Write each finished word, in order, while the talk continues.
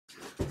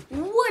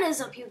is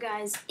up, you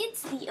guys?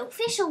 It's the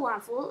official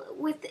Waffle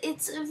with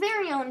its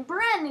very own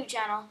brand new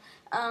channel.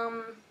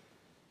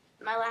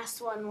 My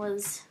last one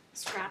was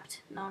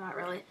scrapped. No, not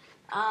really.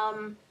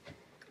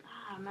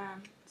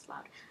 Man, it's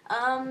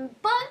loud.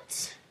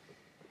 But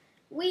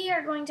we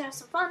are going to have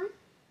some fun.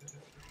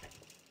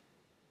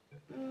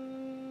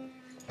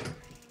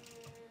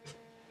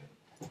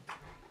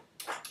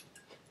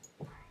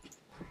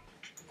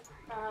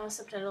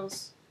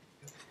 Subtitles.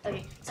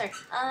 Okay, sorry.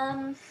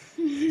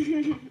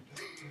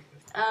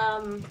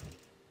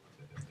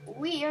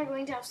 We are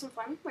going to have some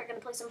fun. We're going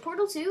to play some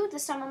Portal 2.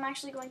 This time I'm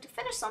actually going to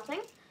finish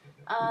something.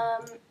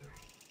 I'm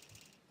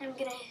going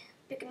to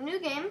pick a new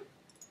game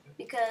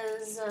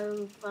because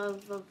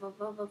I've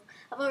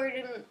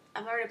already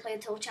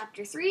played till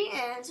chapter 3,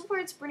 and so far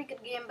it's a pretty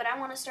good game, but I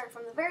want to start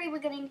from the very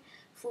beginning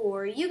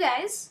for you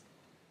guys.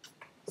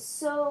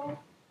 So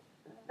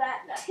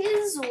that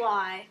is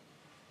why.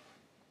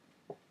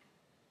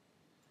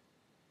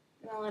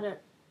 Now let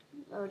it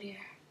load here.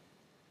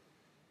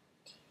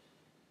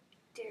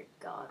 Dear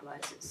God, why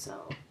is it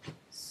so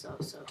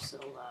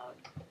loud?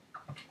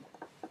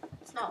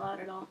 It's not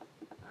loud at all.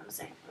 I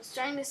was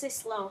trying to say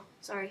slow.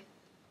 Sorry.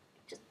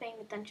 Just paying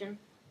attention.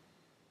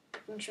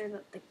 Making sure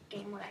that the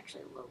game would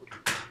actually load.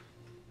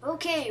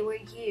 Okay, we're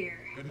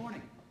here. Good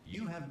morning.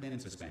 You have been in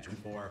suspension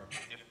for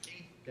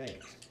 15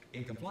 days.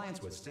 In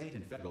compliance with state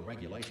and federal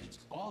regulations,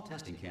 all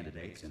testing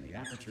candidates in the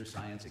Aperture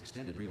Science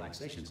Extended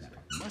Relaxation Center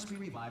must be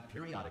revived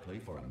periodically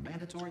for a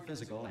mandatory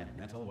physical and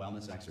mental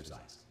wellness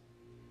exercise.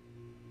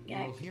 You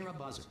will hear a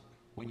buzzer.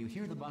 When you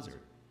hear the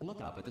buzzer,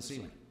 look up at the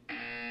ceiling. Okay.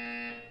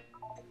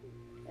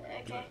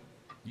 Good.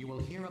 You will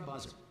hear a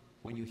buzzer.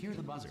 When you hear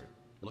the buzzer,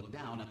 look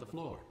down at the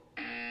floor.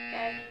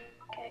 Okay.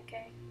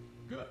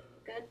 Good.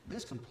 Good.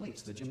 This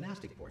completes the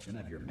gymnastic portion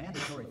of your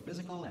mandatory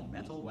physical and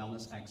mental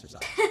wellness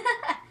exercise.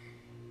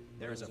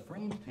 There is a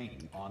framed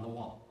painting on the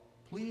wall.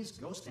 Please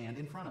go stand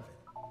in front of it.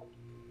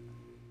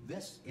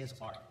 This is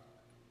art.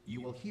 You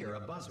will hear a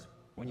buzzer.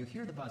 When you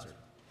hear the buzzer,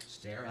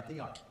 stare at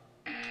the art.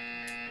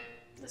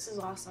 This is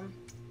awesome.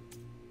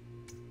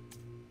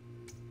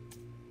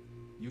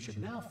 You should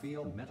now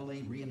feel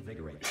mentally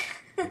reinvigorated.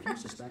 If you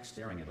suspect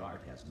staring at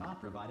art has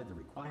not provided the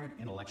required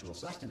intellectual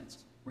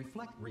sustenance,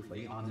 reflect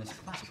briefly on this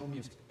classical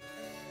music.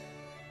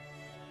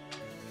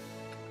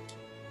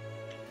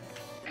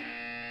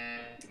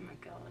 Oh my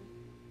God.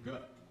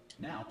 Good.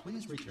 Now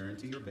please return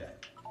to your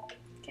bed.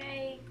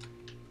 Okay.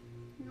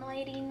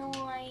 Nighty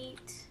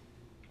night.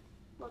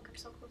 Look, I'm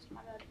so close to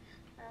my bed.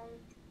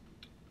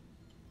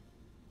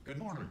 Good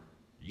morning.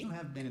 You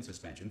have been in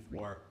suspension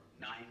for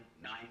 9999999.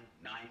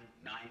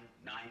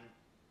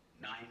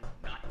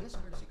 This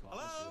emergency call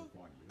is to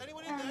inform you.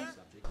 Anyone in there?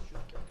 Subject should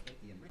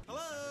take the enrichment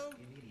Hello? test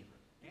immediately.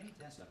 Any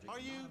test subject Are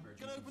you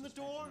gonna open the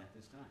door at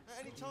this time. at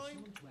any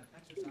time?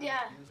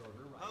 Yeah.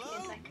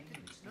 Hello?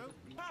 No?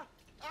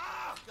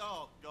 Ah!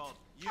 Oh, God.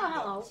 You Oh,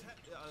 hello.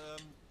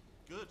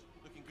 Good.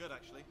 Looking good,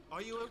 actually.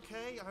 Are you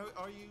okay?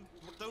 Are you...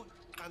 Don't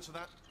answer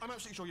that. I'm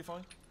absolutely sure you're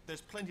fine.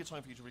 There's plenty of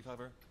time for you to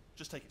recover.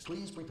 Just take it slow.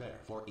 Please prepare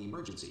for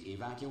emergency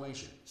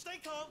evacuation. Stay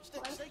calm.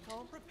 Stay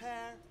calm.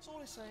 Prepare. That's all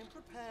I'm saying.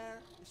 Prepare.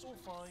 It's all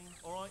fine.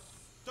 All right?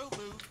 Don't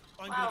move.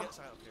 I'm going to get us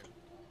out of here.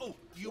 Oh,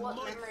 you What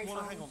might memory want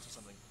to foam? hang on to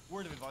something.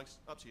 Word of advice.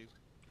 Up to you.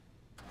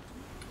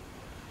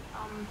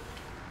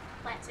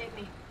 Plant, save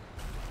me.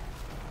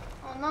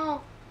 Oh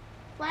no.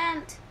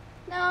 Plant.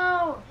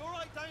 No. You all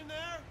right down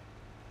there?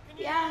 Can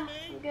you Yeah, hear me?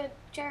 I'm good.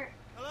 Chair.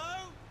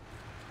 Hello?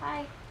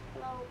 Hi.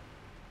 Hello.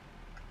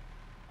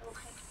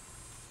 Okay.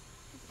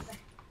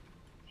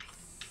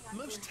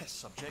 Most test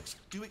subjects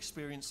do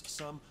experience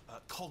some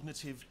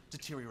cognitive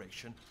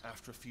deterioration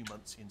after a few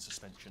months in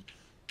suspension.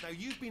 Now,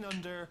 you've been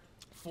under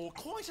for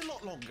quite a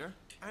lot longer,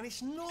 and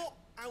it's not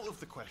out of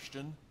the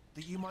question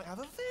that you might have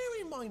a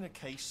very minor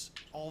case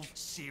of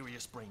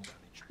serious brain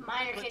damage.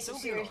 Minor But case of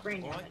don't be serious alarmed,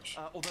 brain all right? damage.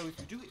 Although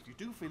if you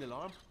do feel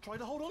alarmed, try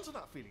to hold on to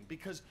that feeling,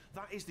 because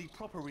that is the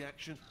proper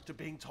reaction to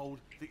being told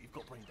that you've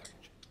got brain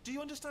damage. Do you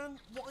understand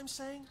what I'm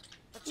saying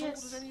at all?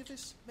 Yes. Does any of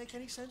this make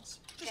any sense?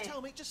 Just Okay.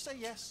 tell me. Just say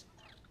yes.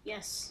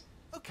 Yes.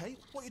 Okay,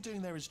 what you're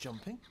doing there is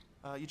jumping.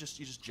 You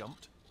just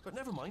jumped. But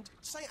never mind.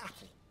 Say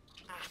apple.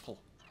 Apple.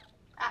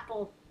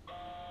 Apple.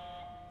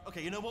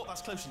 Okay, you know what?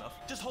 That's close enough.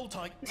 Just hold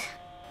tight.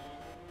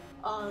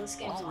 Oh, this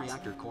game's All awesome.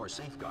 reactor core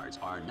safeguards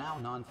are now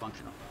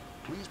non-functional.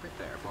 Please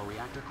prepare for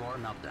reactor core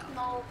meltdown.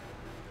 No.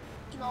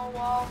 No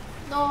wall.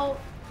 No.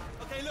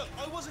 Okay, look,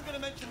 I wasn't going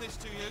to mention this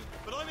to you,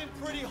 but I'm in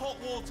pretty hot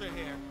water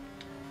here.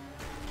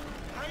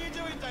 How you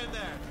doing down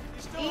there?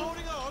 You still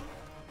holding on?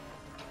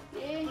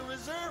 Yeah. The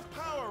reserve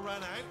power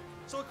ran out,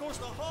 so of course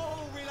the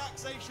whole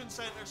relaxation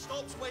centre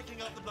stops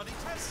waking up the bloody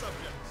test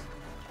subjects.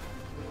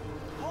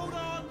 Hold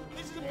on,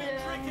 this is a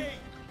bit tricky.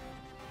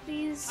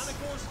 Please. And of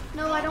course,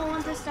 No, I don't nobody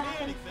want this tells to me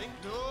happen. anything.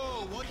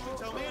 No, why should you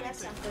tell me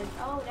That's anything? not good.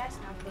 Oh, that's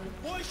not good.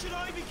 Why should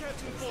I be kept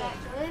that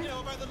informed? good? You know,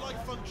 about the life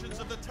functions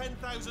of the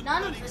 10,000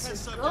 None of bloody this test is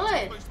subjects I'm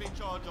good. supposed to be in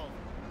charge of.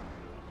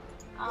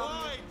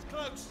 Right, it's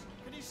close.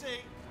 Can you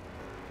see?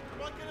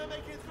 Am I gonna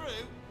make it through?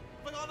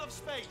 Have I got enough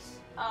space?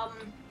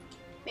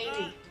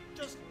 Maybe.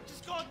 Just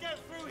gotta get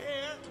through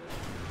here.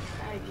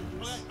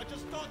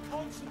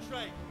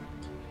 concentrate.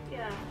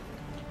 Yeah.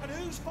 And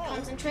whose fault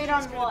Concentrate is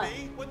on it gonna what?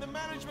 be when the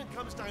management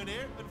comes down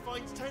here and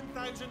finds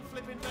 10,000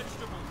 flipping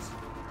vegetables?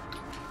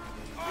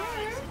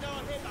 Alright, no,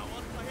 I hit that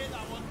one. I hit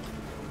that one.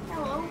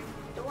 Hello?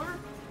 Door?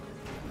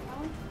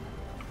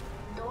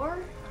 No? Door?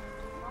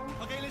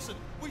 No? Okay, listen,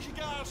 we should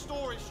get our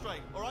story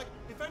straight, alright?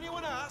 If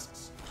anyone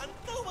asks, and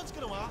no one's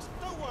gonna ask,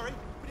 don't worry,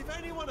 but if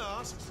anyone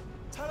asks,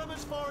 tell them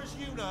as far as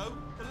you know,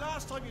 the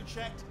last time you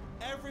checked,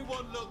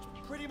 everyone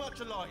looked pretty much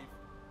alive.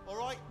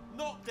 Alright?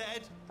 Not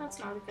dead. That's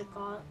not a good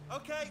thought.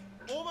 Okay,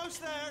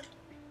 almost there.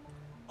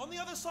 On the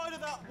other side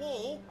of that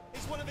wall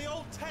is one of the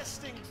old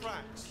testing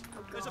tracks.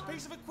 Oh, There's a God.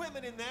 piece of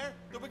equipment in there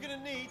that we're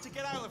gonna need to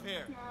get out of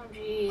here. Oh, I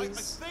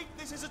jeez. think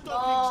this is a docking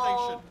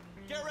Oh. station.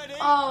 Get ready.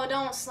 Oh,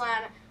 don't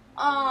slam it.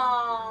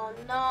 Oh,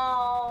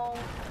 no.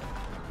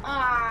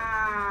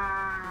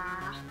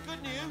 Ah.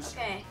 Good news.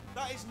 Okay,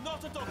 That is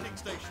not a docking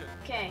station.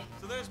 okay.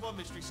 So there's one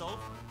mystery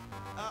solved.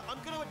 I'm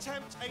going to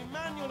attempt a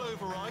manual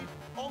override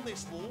on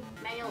this wall.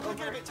 Manual We'll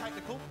get a override. bit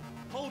technical.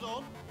 Hold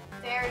on.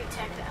 Very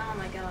technical. Oh,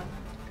 my God.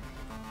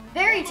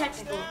 Very Almost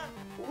technical.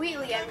 there.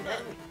 Really,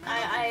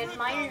 I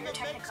admire your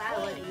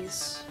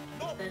technicalities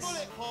Not with this.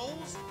 bullet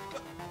holes,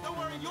 but don't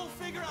worry, you'll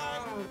figure it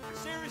out. Oh.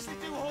 Seriously,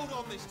 do hold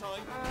on this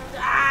time.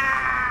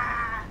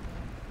 Ah!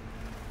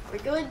 We're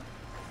good.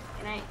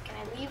 Can I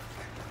leave?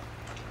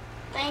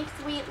 Thanks,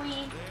 Wheatley.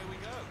 There we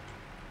go.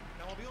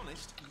 Now, I'll be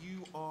honest,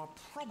 you are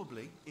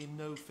probably in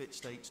no fit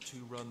state to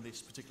run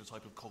this particular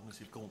type of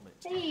cognitive gauntlet.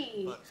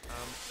 Hey, But,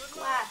 good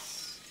luck.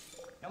 class.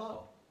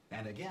 Hello,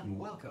 and again,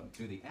 welcome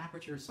to the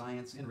Aperture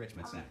Science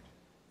Enrichment Center.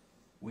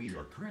 We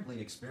are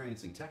currently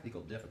experiencing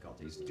technical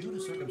difficulties due to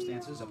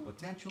circumstances of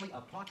potentially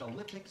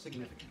apocalyptic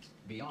significance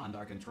beyond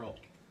our control.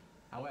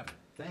 However,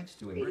 thanks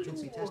to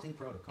emergency testing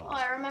protocols, Oh,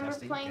 I remember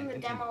testing playing can the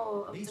continue.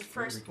 demo of These the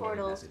first pre-recorded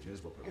portal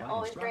messages will and provide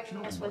always bringing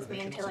instructional this and with me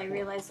motivational until I support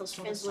realized those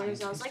so that fizzlers.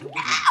 science I was can like,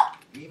 still no!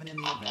 begin, even in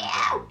the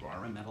event of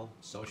environmental,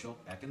 social,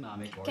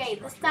 economic, or Okay,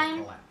 this structural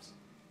time- collapse.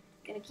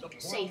 Gonna The keep you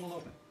portal safe. will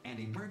open, and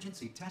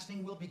emergency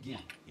testing will begin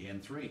in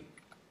 3,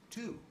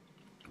 2,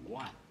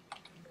 1.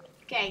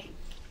 Okay,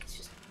 let's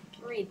just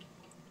read.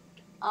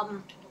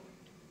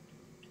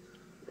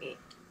 Wait,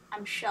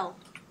 I'm Shell.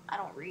 I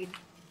don't read.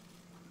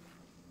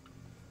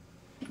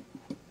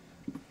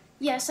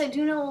 Yes, I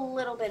do know a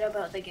little bit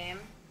about the game.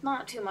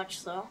 Not too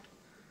much, though.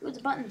 Ooh, it's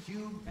a button.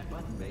 Cube and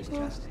button-based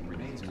testing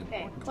remains an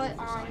Okay, important put tool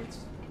for on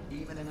science,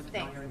 even in a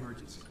thing. dire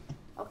emergency.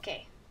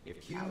 Okay. If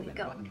There cube we and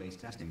go.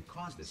 button-based testing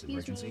cause this Excuse me,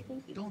 emergency,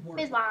 thank you. don't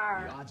worry.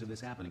 Fizzler. The odds of this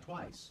happening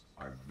twice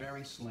are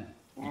very slim.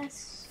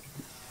 Yes.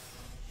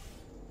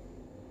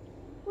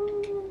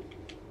 Ooh.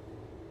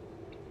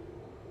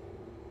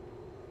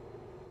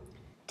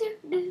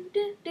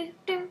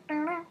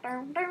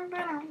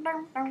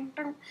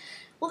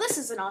 Well, this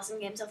is an awesome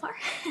game so far.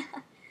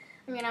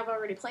 I mean, I've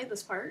already played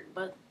this part,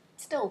 but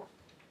still,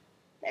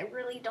 I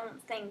really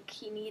don't think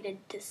he needed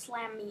to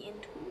slam me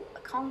into a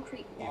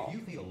concrete wall. If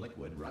you feel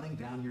liquid running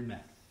down your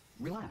neck,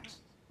 relax,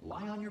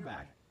 lie on your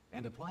back,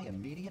 and apply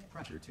immediate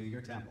pressure to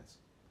your temples.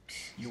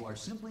 You are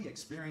simply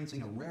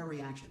experiencing a rare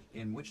reaction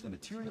in which the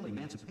material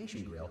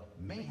emancipation grill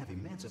may have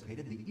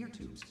emancipated the ear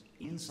tubes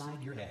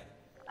inside your head.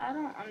 I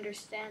don't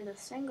understand a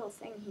single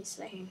thing he's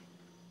saying.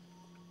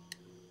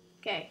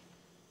 Okay.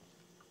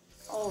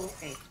 Oh,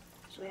 okay.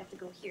 So we have to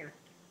go here.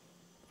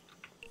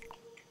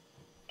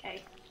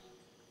 Okay.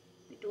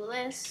 We do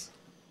this.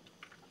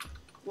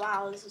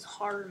 Wow, this is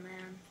hard,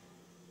 man.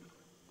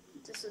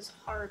 This is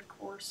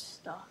hardcore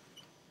stuff.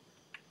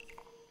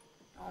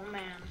 Oh,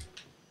 man.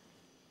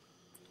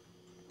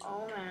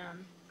 Oh,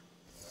 man.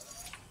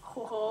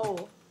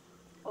 Whoa.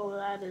 Oh,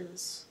 that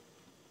is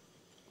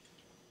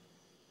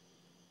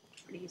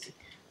pretty easy.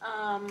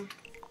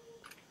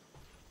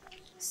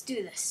 Let's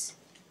do this.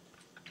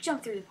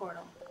 Jump through the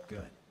portal.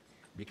 Good.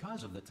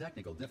 Because of the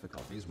technical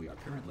difficulties we are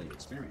currently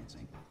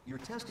experiencing, your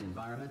test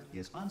environment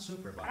is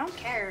unsupervised. I don't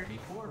care.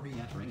 Before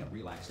re-entering a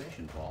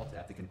relaxation vault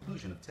at the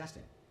conclusion of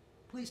testing,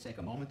 please take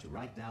a moment to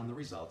write down the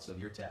results of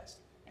your test.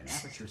 An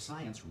Aperture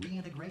Science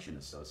Reintegration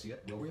Associate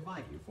will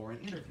revive you for an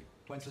interview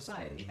when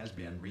society has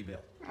been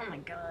rebuilt. Oh my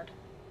god.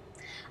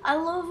 I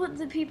love what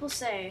the people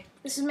say.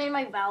 This is made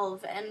by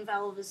Valve, and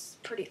Valve is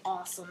pretty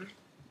awesome,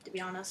 to be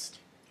honest.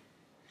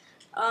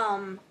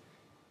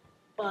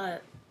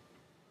 But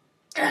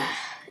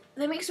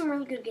they make some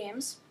really good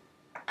games.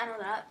 I know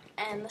that,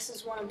 and this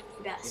is one of the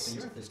If best.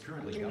 the Earth is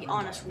currently I'm gonna be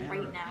governed honest by a matter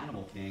right of now.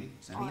 Animal King, Oh,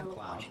 I Sentient love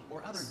Cloud, watching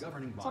or other this.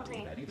 governing body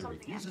Something that either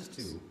refuses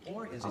happens. to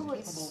or is Oh,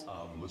 it's incapable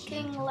of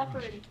listening King to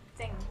Leopard reason.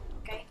 thing,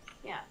 okay?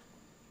 Yeah.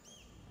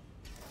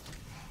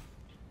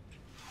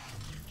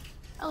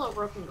 Hello,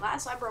 broken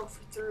glass. I broke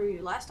through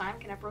you last time.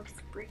 Can I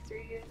break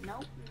through you?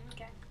 Nope.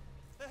 Okay.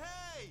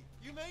 Hey,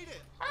 you made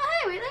it. Oh,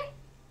 hey, really?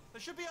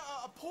 There should be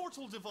a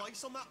portal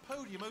device on that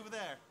podium over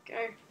there.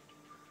 Okay.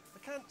 I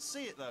can't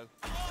see it though.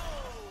 Oh!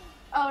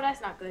 Oh,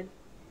 that's not good.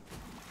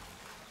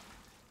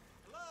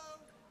 Hello?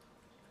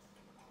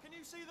 Can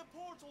you see the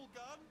portal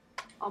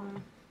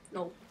gun?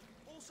 No.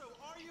 Also,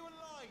 are you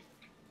alive?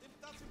 If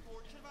that's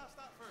important, should have asked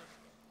that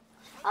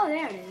first. Oh,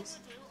 there it is.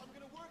 I'm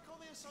gonna work on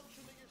the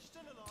assumption that you're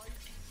still alive,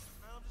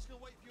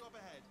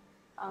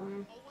 I'll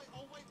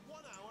wait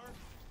 1 hour.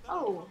 Then Oh.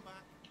 I'll come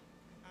back,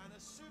 and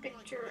assuming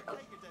Picture I can of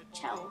make a dead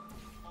body, Chell.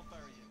 I'll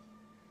bury you.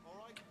 All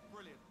right,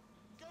 brilliant.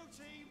 Go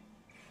team.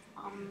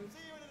 See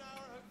you in an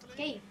hour, hopefully.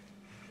 Okay, If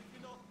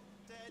you're not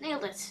dead.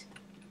 nailed it.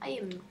 I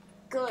am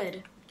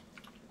good.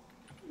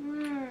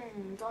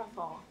 Don't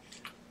fall.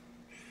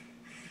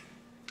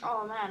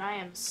 Oh man, I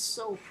am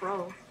so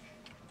pro.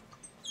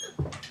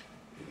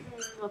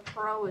 The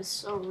pro is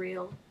so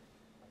real.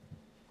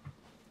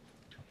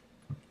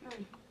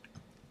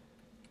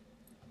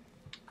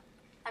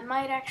 I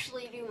might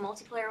actually do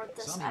multiplayer with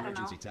this. Some I don't know.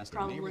 emergency testing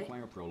Probably. may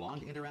require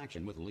prolonged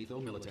interaction with lethal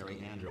military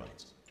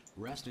androids.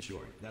 Rest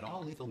assured that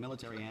all lethal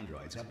military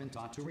androids have been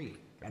taught to read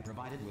and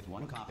provided with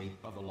one copy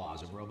of the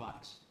laws of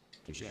robotics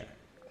to share.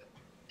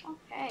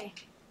 Okay.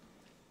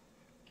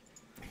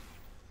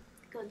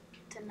 Good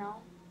to know.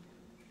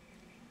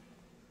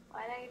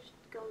 Why'd I just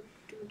go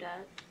do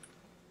that?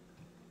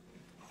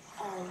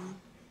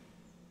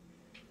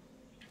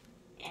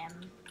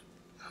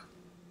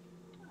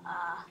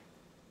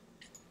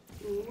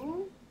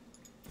 Ooh.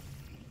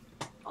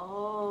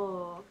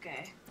 Oh,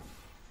 okay.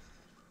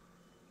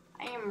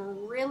 I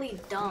am really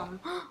dumb.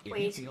 If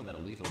Wait. you feel that a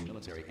lethal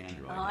military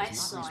android I has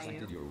saw not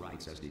respected you. your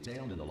rights as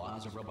detailed in the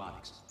laws of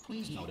robotics,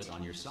 please note it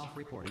on your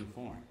self-reporting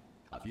form.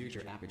 A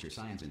future Aperture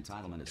Science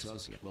Entitlement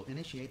Associate will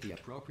initiate the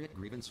appropriate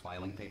grievance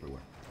filing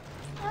paperwork.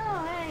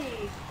 Oh,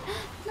 hey.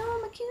 No,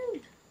 I'm a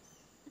cube.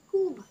 A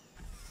cube.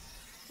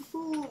 A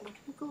cube.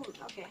 A cube.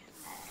 Okay.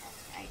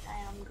 I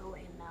am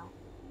going now.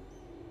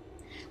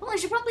 Well, I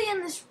should probably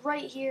end this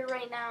right here,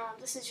 right now.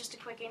 This is just a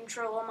quick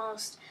intro,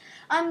 almost.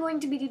 I'm going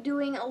to be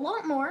doing a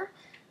lot more.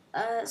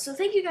 So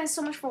thank you guys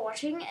so much for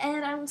watching,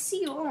 and I will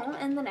see you all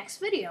in the next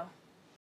video.